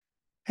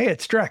Hey,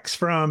 it's Drex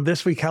from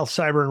This Week Health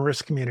Cyber and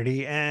Risk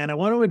Community, and I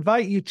want to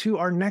invite you to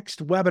our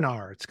next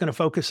webinar. It's going to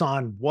focus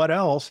on what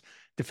else?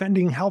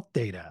 Defending health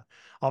data.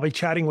 I'll be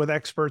chatting with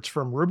experts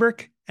from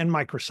Rubrik and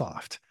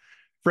Microsoft.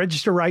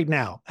 Register right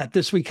now at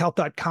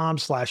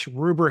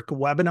thisweekhealth.com/rubric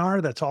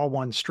webinar. That's all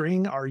one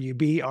string,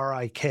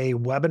 RUBRIK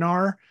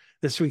webinar,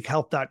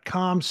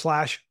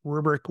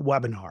 thisweekhealth.com/rubric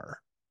webinar.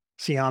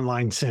 See you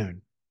online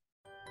soon.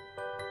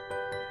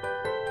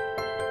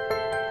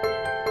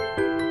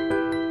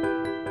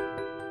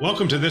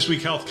 Welcome to This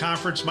Week Health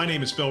Conference. My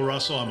name is Bill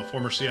Russell. I'm a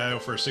former CIO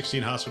for a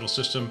 16-hospital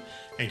system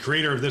and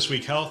creator of This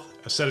Week Health,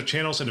 a set of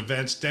channels and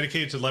events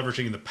dedicated to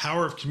leveraging the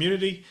power of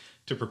community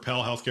to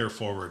propel healthcare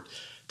forward.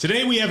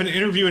 Today, we have an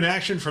interview in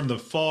action from the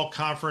fall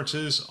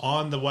conferences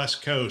on the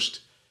West Coast.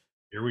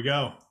 Here we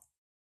go.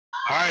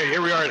 All right,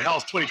 here we are at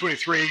Health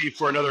 2023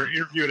 for another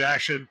interview in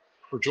action.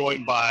 We're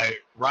joined by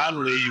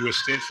Ron Lee with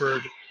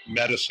Stanford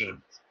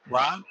Medicine.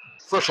 Ron,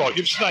 first of all,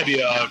 give us an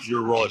idea of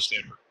your role at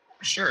Stanford.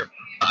 Sure.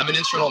 I'm an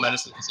internal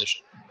medicine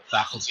physician,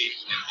 faculty in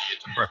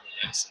the Department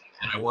of Medicine,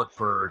 and I work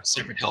for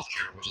Stanford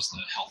Healthcare, which is the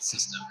health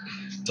system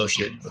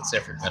associated with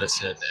Stanford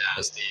Medicine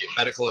as the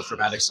Medical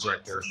Informatics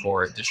Director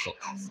for Digital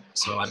Health.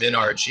 So I'm in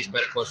our Chief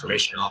Medical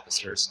Information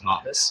Officer's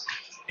office,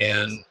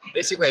 and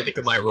basically I think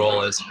of my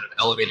role as kind of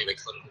elevating the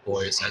clinical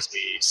voice as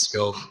we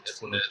scope and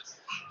implement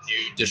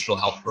new digital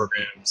health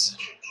programs,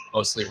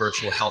 mostly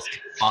virtual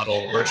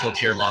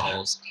care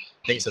models,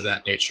 things of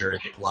that nature. I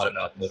think a lot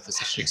about the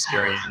physician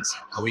experience,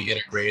 how we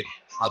integrate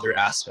other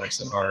aspects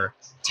of our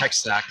tech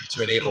stack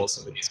to enable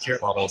some of these care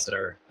models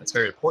that's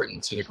very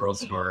important to the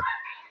growth of our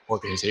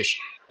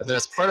organization. And then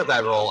as part of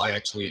that role, I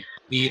actually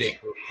lead a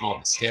group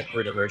called the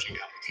Stanford Emerging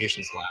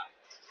Applications Lab,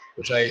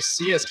 which I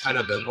see as kind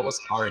of the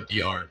almost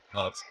R&D arm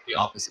of the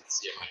office of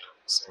CIO.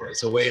 So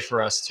it's a way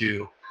for us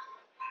to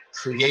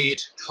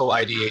create,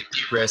 co-ideate,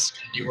 de-risk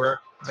newer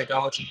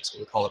technologies, what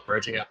we call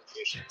emerging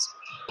applications,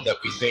 that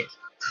we think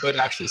could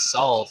actually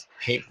solve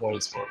pain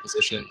points for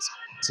physicians,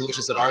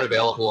 solutions that aren't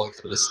available in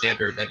the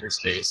standard vendor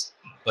space,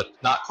 but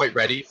not quite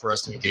ready for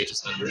us to engage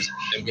as vendors.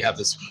 And we have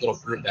this little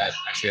group that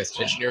actually has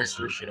an engineering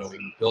group, we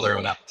can build our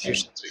own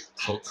applications, we can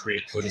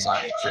co-create,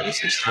 co-design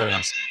these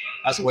programs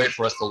as a way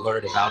for us to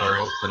learn about our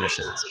own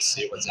clinicians and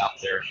see what's out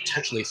there,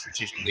 potentially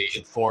strategically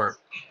inform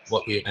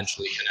what we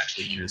eventually can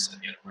actually use at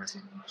the enterprise.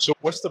 So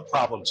what's the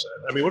problem set?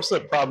 What's the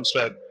problem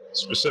set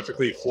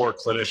specifically for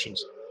clinicians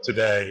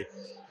today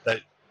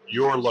that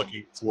you're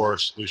looking for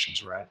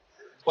solutions around?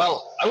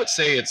 Well, I would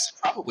say it's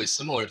probably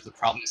similar to the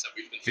problems that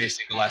we've been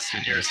facing the last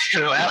 10 years.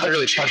 It hasn't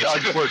really changed,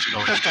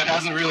 unfortunately. It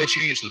hasn't really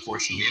changed,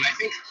 unfortunately. And I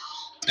think,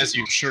 as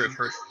you sure have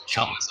heard from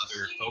countless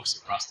other folks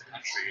across the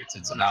country, it's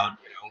about,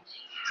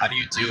 how do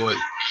you deal with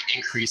the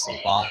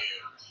increasing volume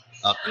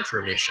of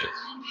information,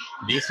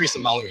 the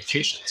increasing volume of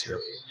patients,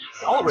 really,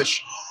 all of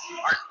which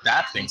aren't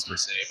bad things per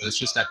se, but it's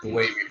just that the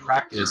way we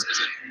practice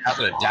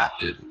hasn't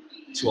adapted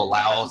to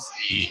allow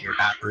your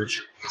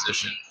average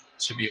physician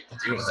to be able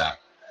to deal with that.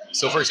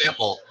 So, for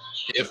example,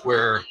 if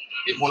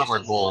one of our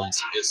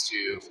goals is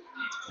to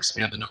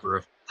expand the number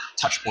of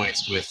touch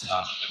points with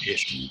a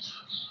patient,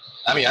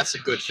 that's a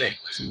good thing.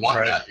 We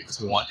want that because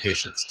we want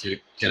patients to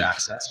get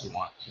access, we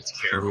want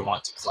care, we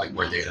want to collect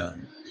more data.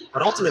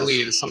 But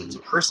ultimately,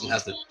 the person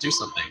has to do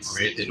something,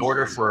 right? In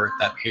order for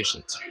that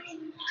patient to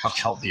become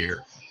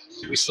healthier,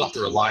 we still have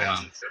to rely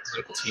on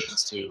clinical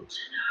teams to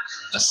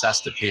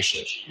assess the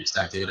patient, use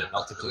that data, and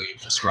ultimately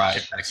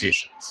prescribe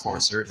medication for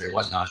surgery or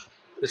whatnot.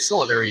 It's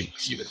still a very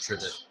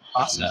human-driven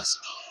process.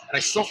 And I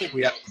still think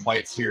we haven't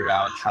quite figured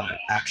out how to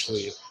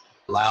actually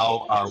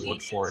allow our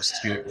workforce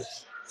to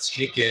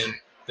take in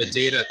the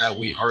data that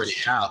we already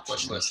have,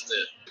 much less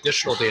the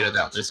additional data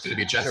that is going to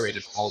be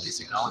generated from all these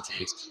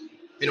technologies,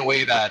 in a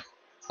way that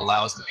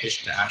allows the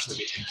patient to actually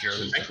be taken care of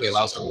and frankly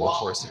allows the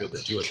workforce to be able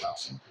to do it well.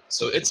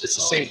 So it's the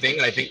same thing.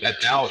 And I think that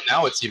now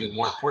it's even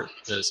more important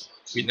because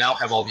we now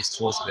have all these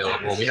tools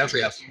available. We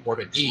actually have more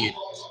of a need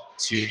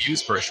to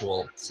use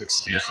virtual to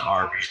expand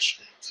our reach.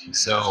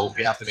 So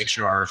we have to make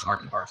sure our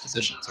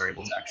physicians are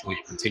able to actually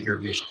take care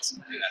of patients in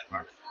that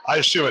environment. I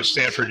assume at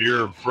Stanford,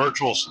 your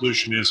virtual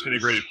solution is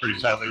integrated pretty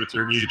tightly with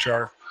your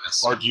EHR,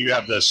 Yes. Or do you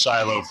have the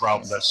silo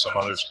problem that some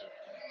others do?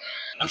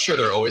 I'm sure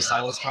there are always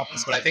silos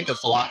problems, but I think a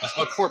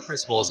core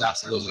principle is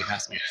absolutely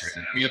has to be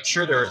integrated. I'm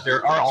sure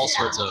there are all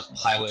sorts of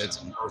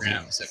pilots and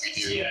programs that we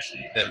do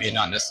that may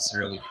not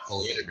necessarily be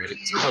fully integrated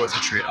because we know it's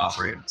a trade-off,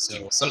 right?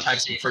 So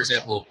sometimes, for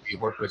example, we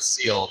work with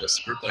SEAL, this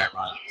group that I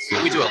run.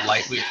 We do a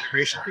lightweight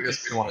integration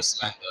because we don't want to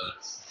spend the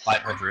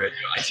 500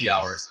 IT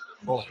hours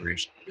full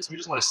integration because we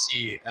just want to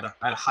see at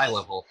a high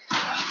level,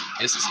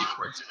 is this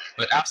important?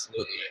 But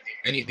absolutely, I think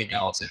anything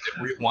else, if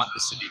we want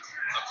this to be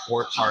a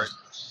core part of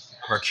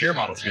our care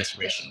model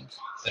transformation,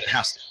 then it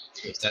has to.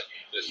 Because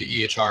the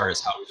EHR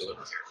is how we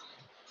deliver care.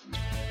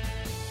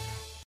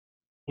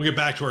 We'll get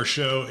back to our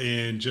show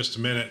in just a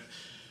minute.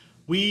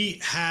 We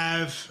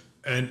have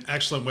an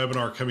excellent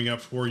webinar coming up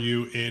for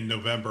you in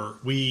November.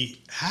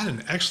 We had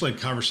an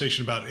excellent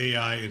conversation about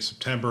AI in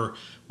September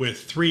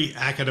with 3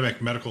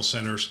 academic medical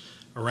centers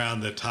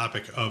around the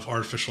topic of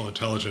artificial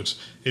intelligence.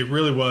 It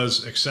really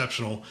was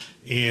exceptional,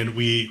 and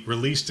we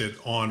released it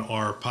on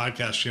our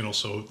podcast channel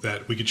so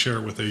that we could share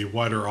it with a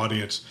wider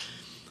audience.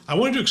 I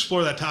wanted to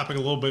explore that topic a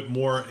little bit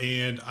more,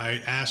 and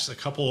I asked a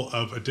couple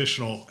of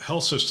additional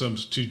health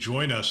systems to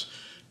join us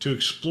to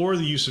explore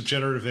the use of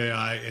generative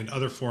AI and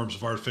other forms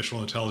of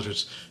artificial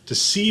intelligence to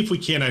see if we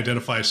can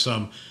identify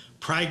some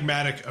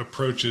pragmatic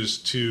approaches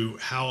to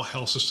how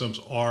health systems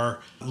are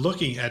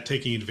looking at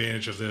taking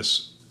advantage of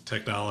this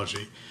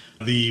technology.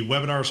 The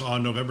webinar is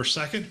on November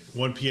 2nd,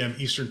 1 p.m.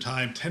 Eastern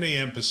Time, 10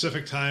 a.m.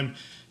 Pacific Time.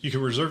 You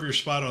can reserve your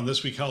spot on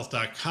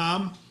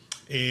thisweekhealth.com.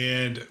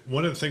 And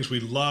one of the things we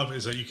love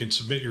is that you can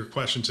submit your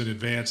questions in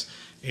advance,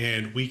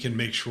 and we can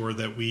make sure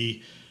that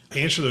we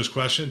answer those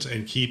questions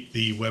and keep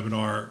the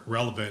webinar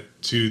relevant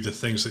to the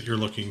things that you're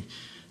looking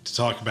to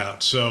talk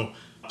about. So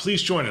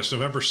please join us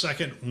November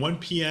 2nd, 1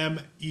 p.m.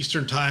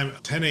 Eastern Time,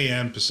 10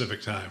 a.m.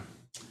 Pacific Time.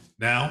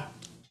 Now,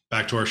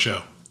 back to our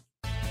show.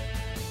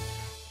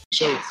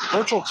 So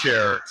virtual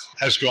care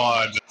has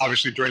gone,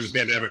 obviously during the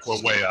pandemic,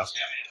 went way up,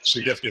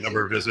 significant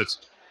number of visits,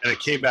 and it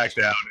came back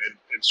down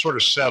and sort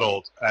of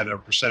settled at a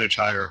percentage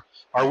higher.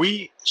 Are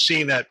we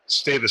seeing that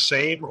stay the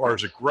same, or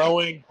is it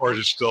growing, or is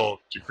it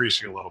still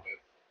decreasing a little bit?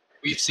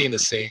 We've seen the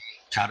same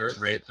pattern,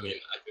 right? I mean,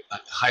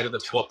 at the height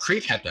of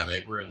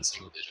pre-pandemic, we're in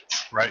single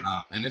digits. Right.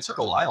 And it took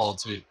a while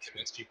to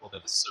convince people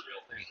that this is a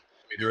real thing.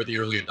 I mean, there were the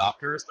early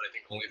adopters, but I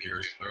think only the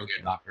early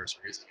adopters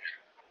were using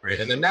it. Right.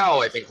 And then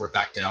now I think we're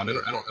back down. I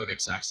don't know the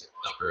exact same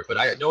number, but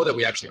I know that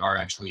we actually are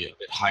a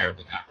bit higher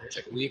than average.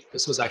 I believe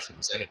this was actually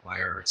presented by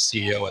our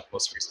CEO at the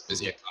most recent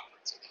Visio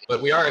conference.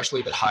 But we are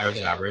actually a bit higher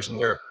than average, and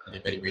there are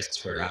many reasons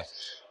for that.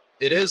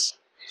 It is,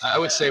 I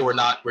would say we're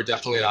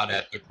definitely not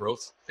at a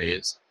growth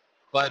phase,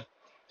 but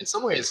in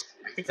some ways,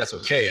 I think that's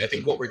okay. I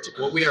think what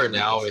we are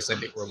now is I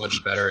think we're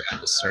much better at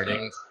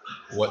discerning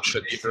what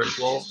should be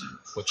virtual,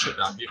 what should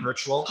not be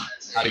virtual,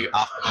 how do you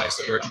optimize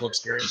the virtual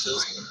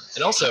experiences.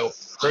 And also,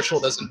 virtual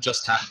doesn't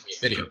just have to be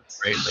video,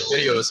 right? Like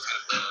video is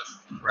kind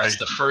of that's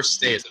the first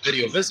stage. The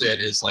video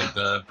visit is like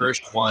the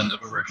version 1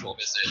 of a virtual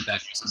visit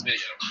that uses video.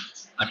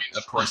 I mean,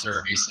 of course, there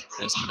are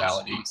asynchronous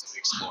modalities that we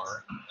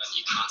explore.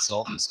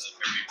 E-consult is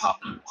a very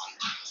popular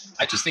one.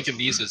 I just think of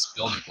these as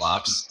building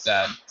blocks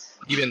that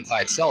even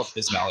by itself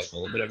is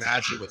valuable, but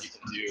imagine what you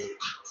can do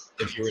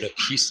if you were to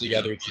piece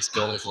together these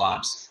building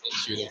blocks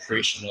into the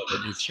creation of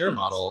a new care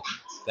model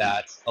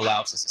that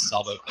allows us to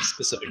solve a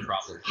specific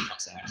problem when it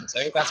comes to access.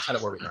 I think that's kind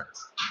of where we are.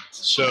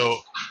 So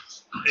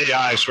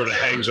AI sort of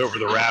hangs over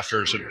the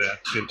rafters of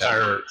the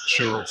entire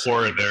showroom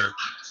floor in there,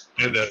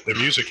 and the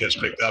music has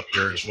picked up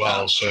here as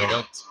well. So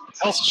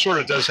health sort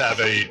of does have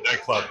a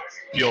nightclub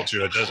feel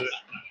to it, doesn't it?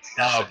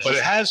 But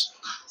it has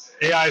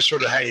AI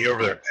sort of hanging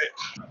over there.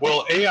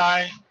 Will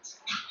AI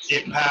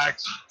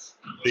impact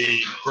the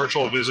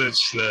virtual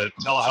visits, the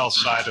telehealth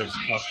side of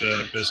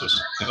the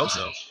business? I hope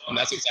so. And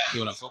that's exactly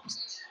what I'm focused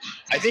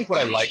on. I think what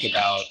I like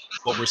about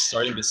what we're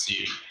starting to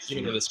see,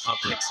 even in this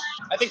conference,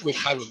 I think we've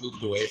kind of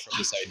moved away from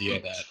this idea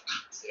that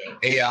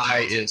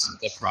AI is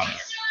the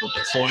product. We're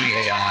deploying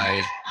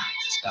AI,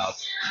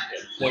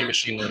 deploying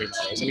machine learning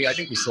models. I mean, I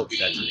think we still do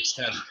that to an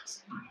extent.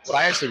 What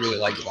I actually really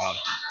like about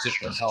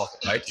digital health,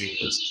 what I do,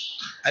 is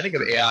I think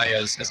of AI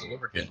as a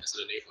lubricant, as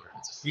an enabler.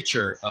 It's a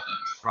feature of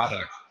a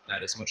product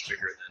that is much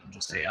bigger than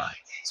just AI.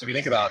 So if you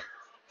think about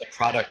the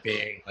product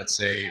being, let's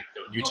say,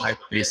 a new type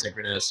of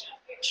asynchronous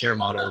care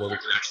model where we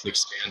can actually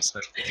expand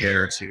specialty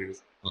care to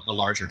a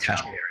larger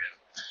catchment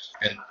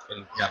area, and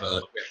we have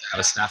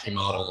a staffing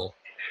model,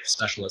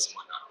 specialists and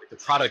whatnot. Like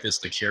the product is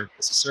the care,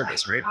 it's a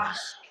service, right?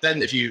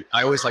 Then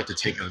I always like to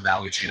take a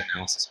value chain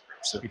analysis approach.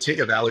 So if you take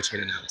a value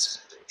chain analysis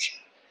approach,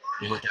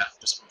 you look at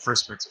just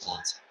first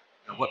principles,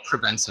 what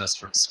prevents us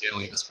from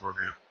scaling this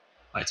program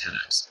by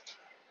 10x?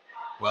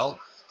 Well,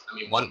 I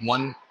mean,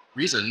 one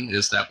reason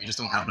is that we just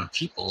don't have enough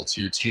people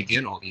to take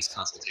in all these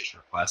consultation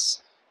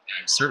requests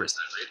and service that,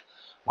 right?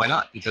 Why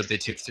not? Because they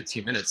take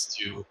 15 minutes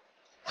to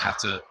have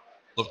to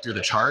look through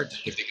the chart.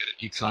 If they get an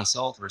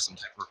e-consult or some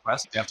type of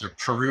request, they have to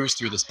peruse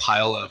through this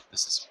pile of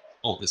this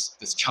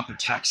chunk of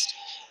text.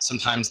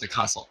 Sometimes the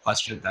consult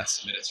question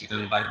that's submitted to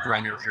the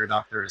primary care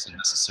doctor isn't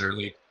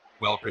necessarily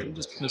well written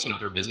just because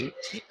they're busy.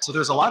 So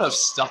there's a lot of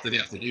stuff that they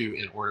have to do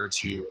in order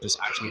to just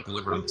actually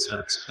deliver on the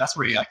service. That's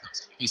where AI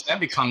comes in.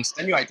 Because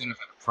then you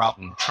identify the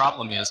problem. The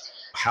problem is,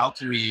 how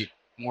can we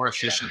more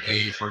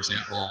efficiently, for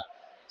example,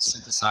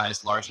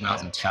 synthesize large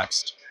amounts of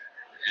text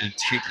and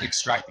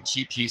extract the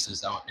key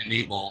pieces that would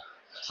enable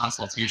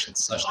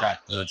consultations such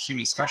that the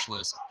human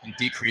specialist can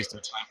decrease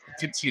their time from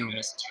 15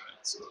 minutes to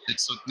 2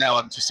 minutes. So now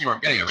I'm just seeing where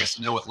I'm getting at. We have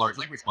to know with large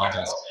language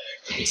models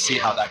and see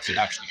how that could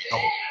actually be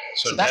helpful.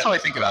 So that's how I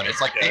think about it.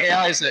 It's like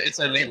AI it's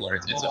an enabler.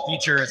 It's a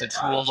feature, it's a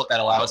tool that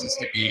allows us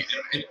to be,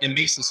 it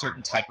makes a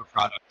certain type of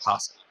product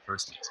possible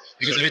first.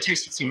 Because if it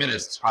takes 15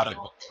 minutes, it's product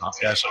will be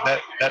possible. Yeah, so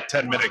that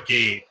 10-minute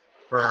gain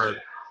per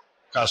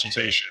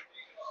consultation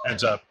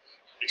ends up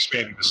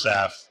expanding the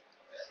staff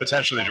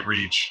potentially to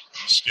reach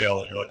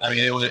scale. I mean,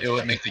 it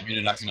would make the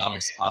unit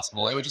economics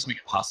possible. It would just make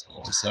it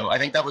possible. So I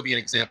think that would be an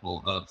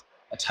example of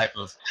a type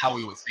of how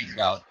we would think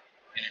about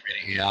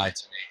integrating AI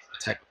to make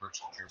the type of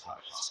virtual care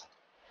product possible.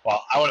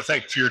 Well, I want to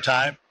thank you for your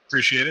time.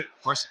 Appreciate it.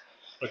 Of course.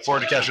 Look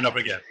forward to catching up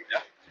again. Yeah.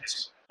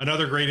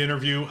 Another great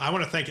interview. I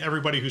want to thank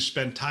everybody who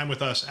spent time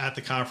with us at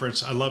the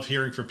conference. I love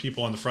hearing from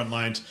people on the front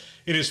lines.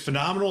 It is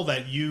phenomenal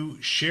that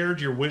you shared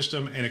your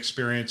wisdom and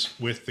experience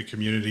with the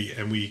community,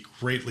 and we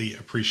greatly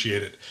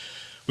appreciate it.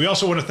 We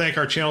also want to thank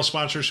our channel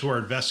sponsors who are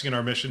investing in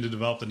our mission to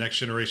develop the next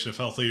generation of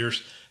health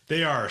leaders.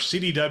 They are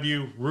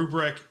CDW,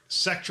 Rubrik,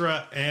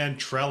 Sectra, and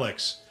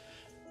Trellix.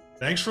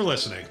 Thanks for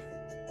listening.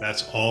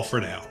 That's all for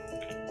now.